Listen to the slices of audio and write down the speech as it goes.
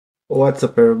What's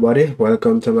up everybody,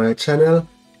 welcome to my channel.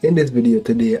 In this video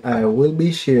today I will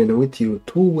be sharing with you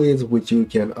two ways which you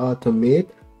can automate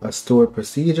a store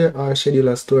procedure or schedule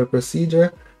a store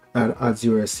procedure on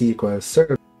Azure SQL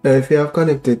Server. Now if you have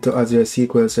connected to Azure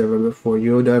SQL Server before,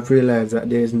 you would have realized that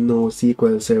there is no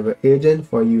SQL Server agent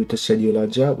for you to schedule a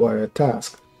job or a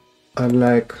task.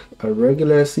 Unlike a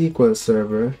regular SQL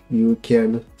Server, you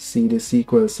can see the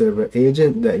SQL Server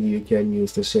agent that you can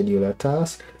use to schedule a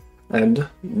task, and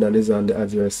that is on the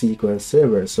Azure SQL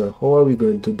Server. So how are we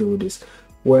going to do this?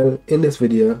 Well, in this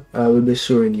video I will be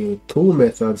showing you two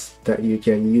methods that you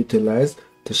can utilize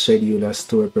to schedule a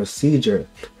store procedure.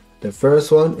 The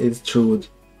first one is through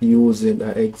using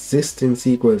an existing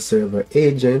SQL Server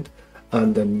agent,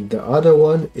 and then the other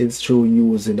one is through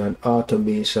using an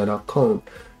automation account.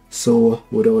 So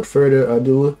without further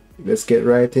ado, let's get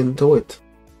right into it.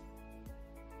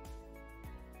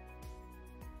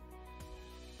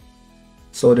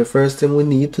 So the first thing we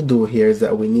need to do here is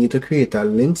that we need to create a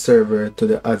link server to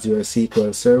the Azure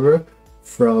SQL Server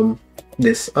from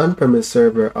this on-premise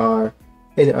server or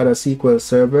any other SQL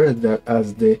server that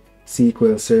has the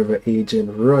SQL Server agent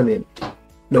running.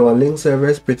 Now a link server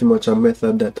is pretty much a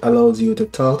method that allows you to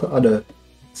talk to other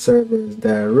servers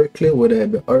directly, whether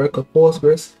it be Oracle,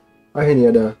 Postgres, or any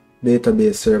other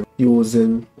database server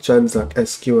using Transact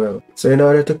SQL. So in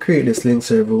order to create this link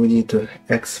server, we need to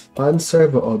expand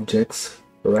server objects,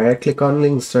 right click on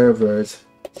link servers,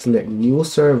 select new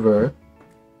server,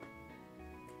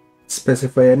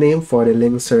 specify a name for the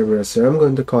link server. So I'm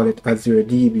going to call it Azure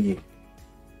DB.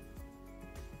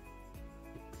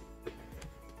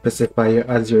 Specify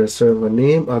your Azure server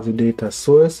name as the data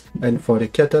source, and for the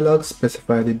catalog,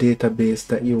 specify the database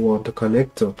that you want to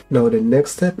connect to. Now the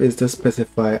next step is to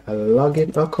specify a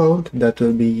login account that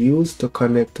will be used to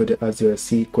connect to the Azure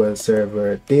SQL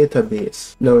Server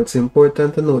database. Now it's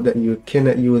important to note that you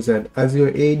cannot use an Azure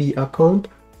AD account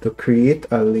to create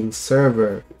a link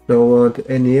server. Now I want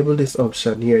to enable this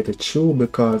option here to true,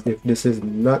 because if this is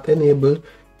not enabled,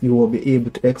 you will be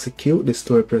able to execute the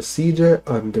store procedure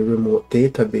on the remote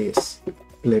database.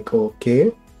 Click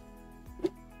OK.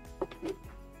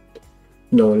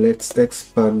 Now let's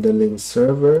expand the link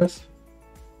servers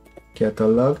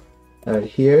catalog, and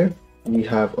here we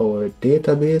have our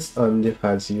database on the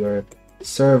Azure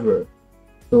server.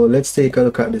 So let's take a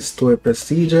look at the store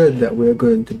procedure that we're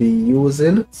going to be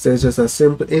using. So it's just a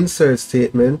simple insert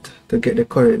statement to get the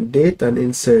current date and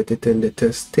insert it in the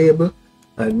test table.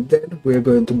 And then we're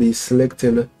going to be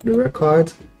selecting the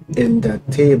record in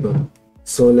that table.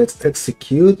 So let's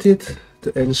execute it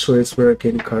to ensure it's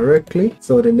working correctly.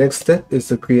 So the next step is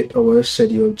to create our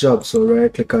scheduled job. So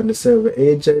right click on the server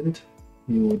agent,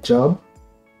 new job.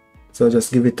 So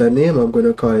just give it a name. I'm going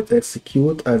to call it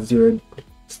execute Azure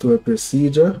store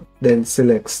procedure. Then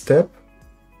select step,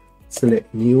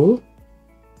 select new.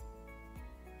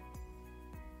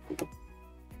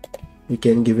 You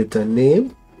can give it a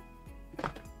name.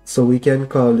 So we can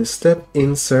call this step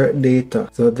insert data.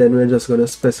 So then we're just going to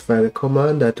specify the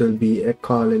command that will be a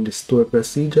call in the store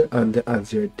procedure on the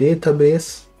Azure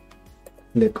database.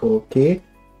 Click OK,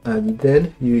 and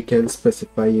then you can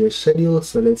specify your schedule.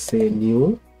 So let's say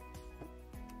new.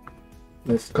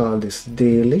 Let's call this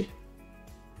daily,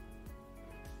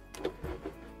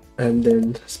 and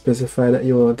then specify that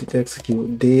you want it to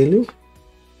execute daily.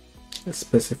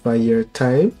 Specify your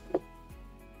time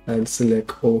and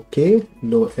select OK,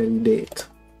 no end date.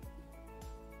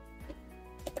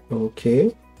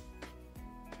 OK,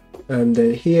 and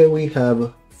then here we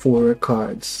have 4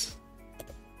 records.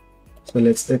 So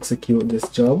let's execute this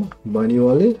job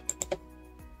manually.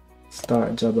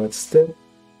 Start job at step.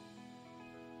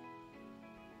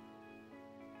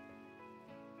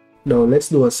 Now let's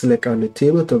do a select on the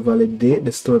table to validate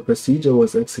the store procedure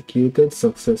was executed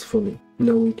successfully.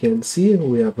 Now we can see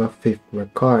we have a 5th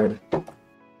record.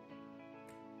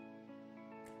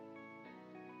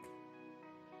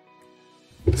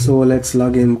 So let's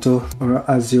log into our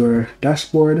Azure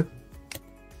dashboard,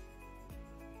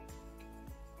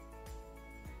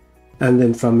 and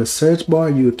then from the search bar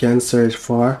you can search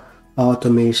for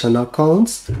automation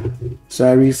accounts. So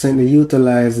I recently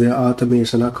utilized the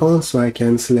automation account, so I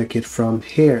can select it from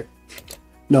here.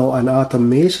 Now an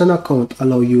automation account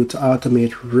allows you to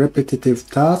automate repetitive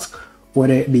tasks,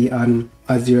 whether it be on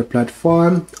Azure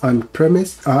platform, on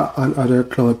premise, or on other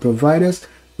cloud providers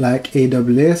like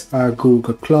AWS or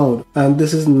Google Cloud. And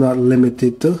this is not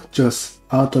limited to just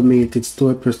automated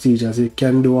store procedures. It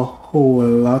can do a whole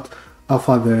lot of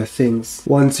other things.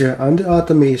 Once you're on the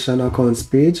automation accounts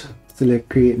page, select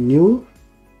create new,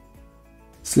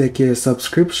 select your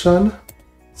subscription,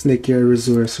 select your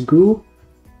resource group,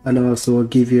 and also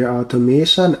give your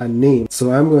automation a name.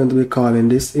 So I'm going to be calling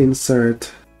this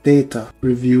insert data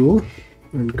review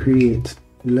and create.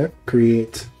 Let's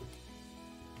create.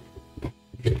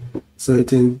 So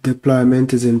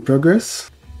deployment is in progress.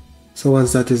 So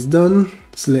once that is done,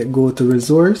 select go to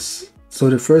resource. So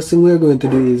the first thing we are going to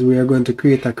do is we are going to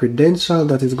create a credential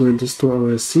that is going to store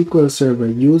our SQL Server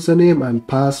username and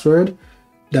password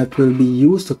that will be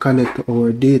used to connect to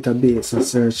our database. So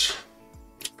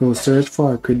search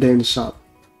for credential.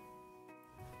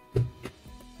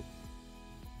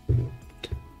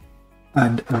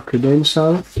 Add a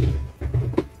credential.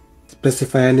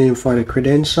 Specify a name for the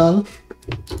credential.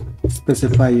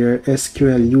 Specify your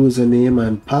SQL username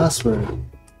and password.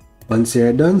 Once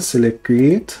you're done, select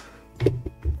create.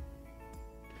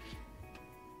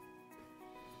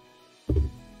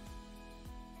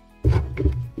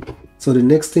 So the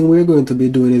next thing we're going to be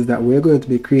doing is that we're going to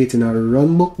be creating a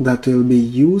runbook that will be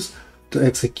used to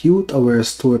execute our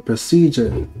store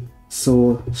procedure.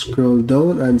 So scroll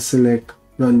down and select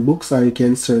runbooks, or you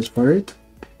can search for it.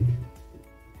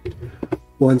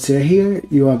 Once you're here,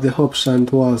 you have the option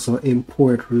to also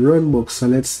import runbooks. So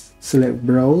let's select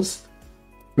browse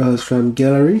from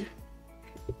gallery,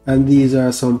 and these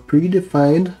are some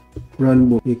predefined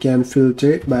runbooks. You can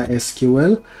filter it by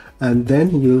SQL, and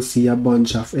then you'll see a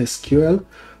bunch of SQL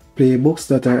playbooks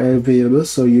that are available,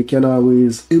 so you can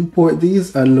always import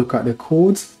these and look at the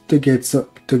codes to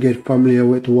get familiar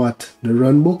with what the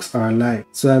runbooks are like.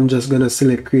 So I'm just gonna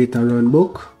select create a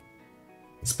runbook,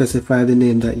 specify the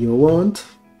name that you want.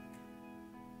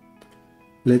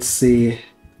 Let's say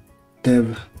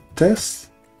dev test.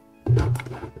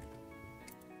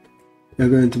 You're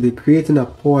going to be creating a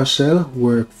PowerShell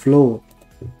workflow.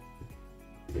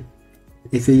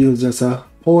 If you use just a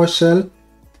PowerShell,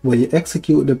 when you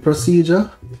execute the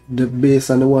procedure, based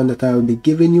on the one that I will be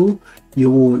giving you, you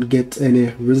won't get any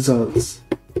results.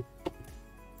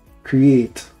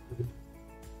 Create.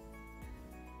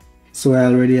 So I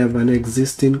already have an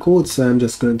existing code, so I'm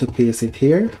just going to paste it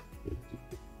here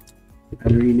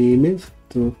and rename it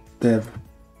to dev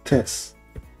test.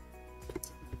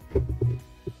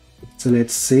 So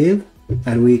let's save,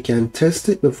 and we can test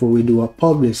it before we do a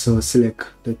publish. So select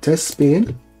the test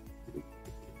pane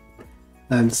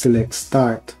and select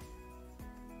start.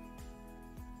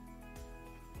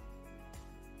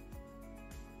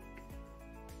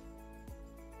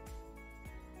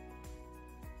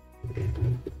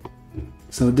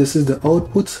 So this is the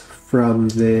output from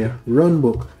the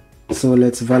runbook. So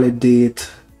let's validate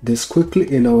this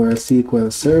quickly in our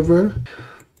SQL Server.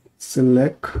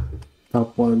 Select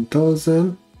top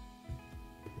 1000.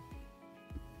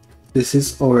 This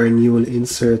is our newly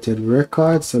inserted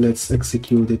record, so let's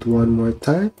execute it one more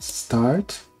time.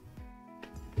 Start.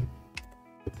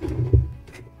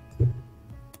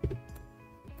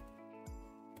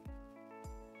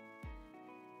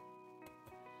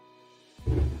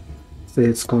 So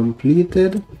it's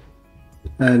completed,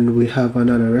 and we have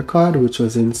another record which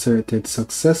was inserted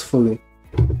successfully.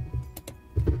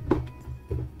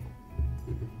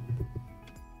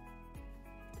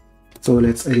 So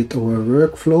let's edit our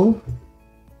workflow.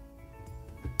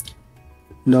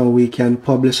 Now we can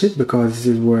publish it because this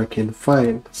is working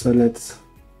fine. So let's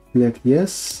select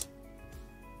yes.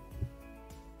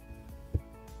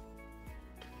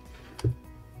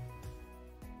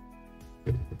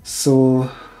 So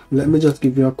let me just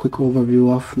give you a quick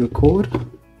overview of the code.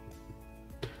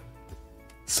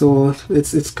 So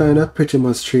it's kind of pretty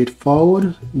much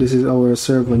straightforward. This is our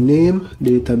server name,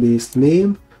 database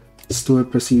name, store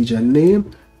procedure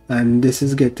name, and this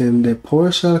is getting the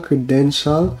PowerShell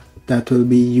credential that will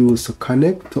be used to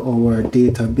connect to our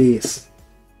database.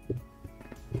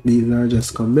 These are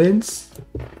just comments.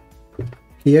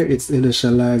 Here it's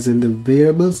initializing the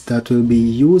variables that will be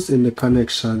used in the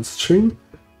connection string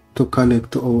to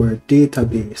connect to our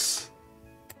database.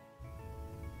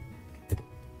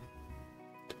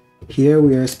 Here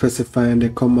we are specifying the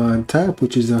command type,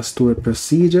 which is a store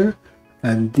procedure,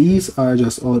 and these are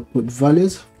just output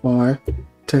values for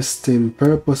testing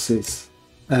purposes.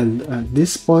 And at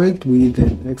this point we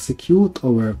then execute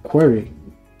our query.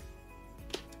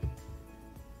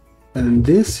 And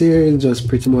this here is just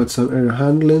pretty much some error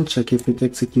handling. Check if it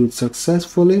executes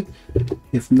successfully.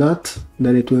 If not,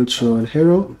 then it will show an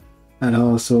error. And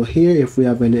also here, if we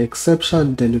have any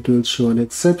exception, then it will show an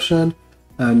exception.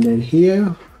 And then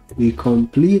here we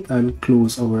complete and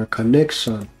close our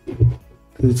connection.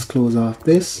 Let's close off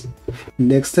this.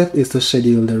 Next step is to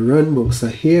schedule the runbook. So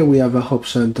here we have an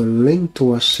option to link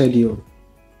to a schedule.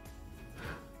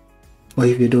 Or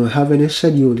if you don't have any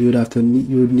schedule,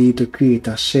 you'd need to create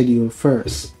a schedule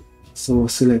first. So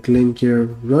select link your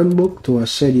runbook to a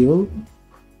schedule.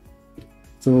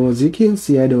 So as you can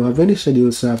see, I don't have any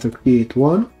schedule, so I have to create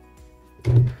one.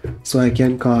 So I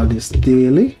can call this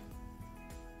daily.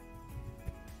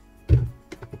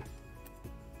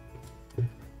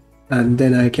 And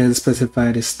then I can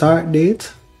specify the start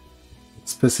date,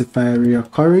 specify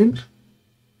reoccurring,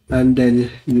 and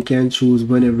then you can choose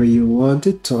whenever you want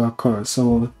it to occur.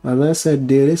 So as I said,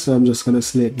 daily, so I'm just going to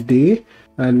select day,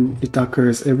 and it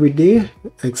occurs every day.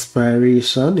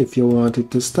 Expiration, if you want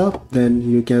it to stop, then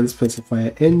you can specify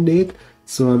end date.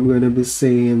 So I'm going to be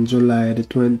saying July the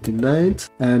 29th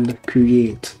and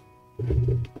create.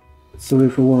 So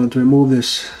if we want to remove the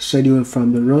schedule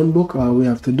from the runbook, all we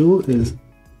have to do is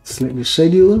select the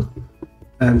schedule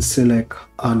and select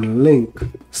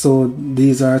unlink. So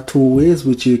these are two ways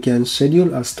which you can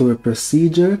schedule a store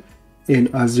procedure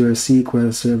in Azure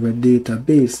SQL Server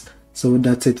database. So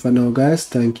that's it for now, guys.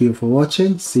 Thank you for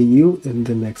watching. See you in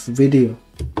the next video.